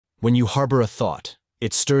When you harbor a thought,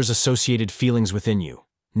 it stirs associated feelings within you,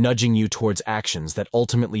 nudging you towards actions that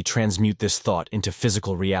ultimately transmute this thought into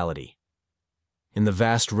physical reality. In the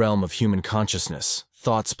vast realm of human consciousness,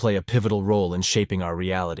 thoughts play a pivotal role in shaping our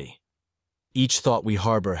reality. Each thought we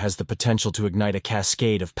harbor has the potential to ignite a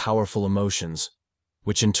cascade of powerful emotions,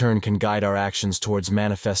 which in turn can guide our actions towards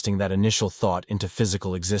manifesting that initial thought into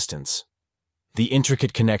physical existence. The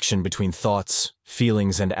intricate connection between thoughts,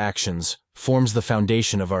 feelings, and actions forms the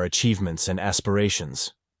foundation of our achievements and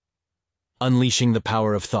aspirations. Unleashing the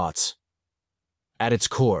power of thoughts. At its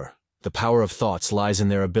core, the power of thoughts lies in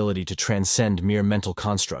their ability to transcend mere mental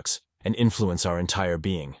constructs and influence our entire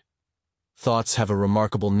being. Thoughts have a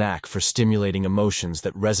remarkable knack for stimulating emotions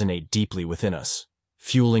that resonate deeply within us,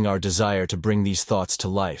 fueling our desire to bring these thoughts to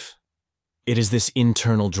life. It is this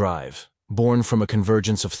internal drive, born from a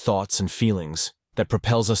convergence of thoughts and feelings, that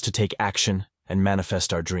propels us to take action and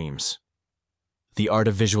manifest our dreams. The art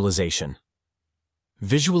of visualization.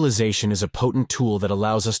 Visualization is a potent tool that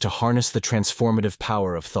allows us to harness the transformative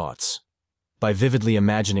power of thoughts. By vividly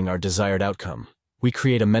imagining our desired outcome, we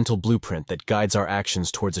create a mental blueprint that guides our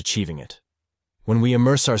actions towards achieving it. When we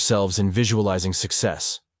immerse ourselves in visualizing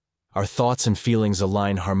success, our thoughts and feelings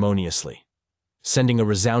align harmoniously, sending a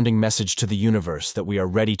resounding message to the universe that we are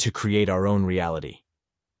ready to create our own reality.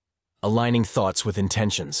 Aligning thoughts with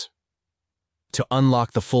intentions. To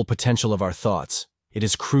unlock the full potential of our thoughts, it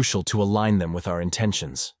is crucial to align them with our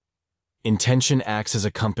intentions. Intention acts as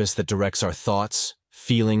a compass that directs our thoughts,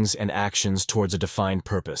 feelings, and actions towards a defined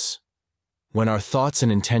purpose. When our thoughts and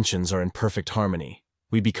intentions are in perfect harmony,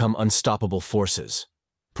 we become unstoppable forces,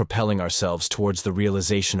 propelling ourselves towards the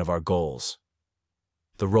realization of our goals.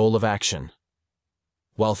 The role of action.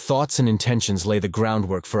 While thoughts and intentions lay the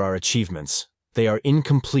groundwork for our achievements, they are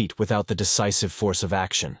incomplete without the decisive force of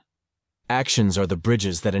action. Actions are the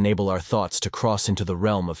bridges that enable our thoughts to cross into the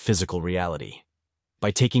realm of physical reality.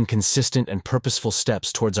 By taking consistent and purposeful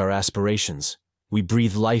steps towards our aspirations, we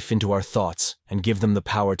breathe life into our thoughts and give them the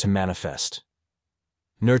power to manifest.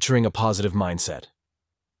 Nurturing a positive mindset.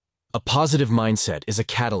 A positive mindset is a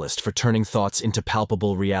catalyst for turning thoughts into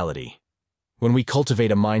palpable reality. When we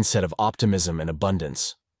cultivate a mindset of optimism and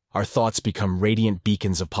abundance, our thoughts become radiant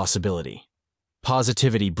beacons of possibility.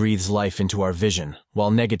 Positivity breathes life into our vision, while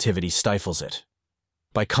negativity stifles it.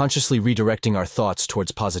 By consciously redirecting our thoughts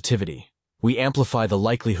towards positivity, we amplify the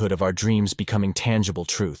likelihood of our dreams becoming tangible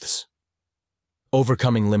truths.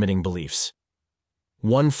 Overcoming limiting beliefs.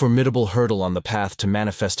 One formidable hurdle on the path to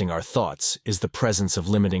manifesting our thoughts is the presence of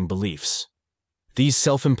limiting beliefs. These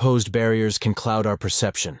self-imposed barriers can cloud our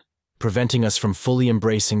perception, preventing us from fully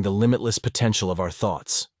embracing the limitless potential of our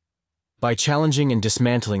thoughts. By challenging and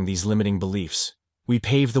dismantling these limiting beliefs, we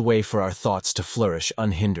pave the way for our thoughts to flourish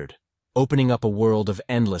unhindered, opening up a world of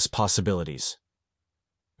endless possibilities.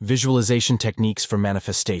 Visualization techniques for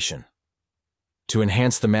manifestation. To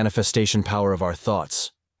enhance the manifestation power of our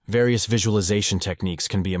thoughts, various visualization techniques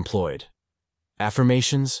can be employed.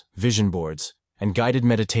 Affirmations, vision boards, and guided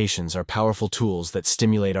meditations are powerful tools that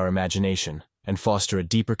stimulate our imagination and foster a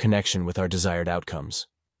deeper connection with our desired outcomes.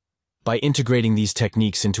 By integrating these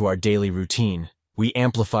techniques into our daily routine, we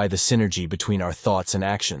amplify the synergy between our thoughts and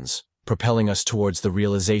actions, propelling us towards the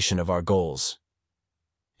realization of our goals.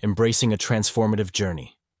 Embracing a transformative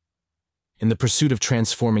journey. In the pursuit of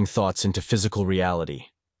transforming thoughts into physical reality,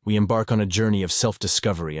 we embark on a journey of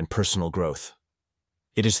self-discovery and personal growth.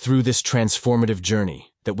 It is through this transformative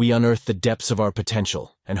journey that we unearth the depths of our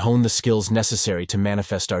potential and hone the skills necessary to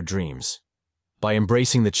manifest our dreams. By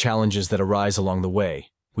embracing the challenges that arise along the way,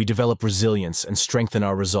 we develop resilience and strengthen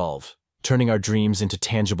our resolve, turning our dreams into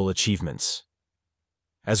tangible achievements.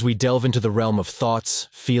 As we delve into the realm of thoughts,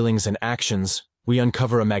 feelings, and actions, we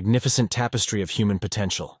uncover a magnificent tapestry of human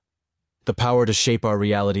potential. The power to shape our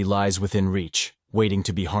reality lies within reach, waiting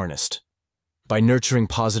to be harnessed. By nurturing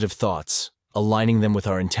positive thoughts, aligning them with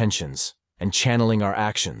our intentions, and channeling our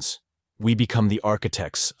actions, we become the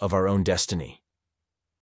architects of our own destiny.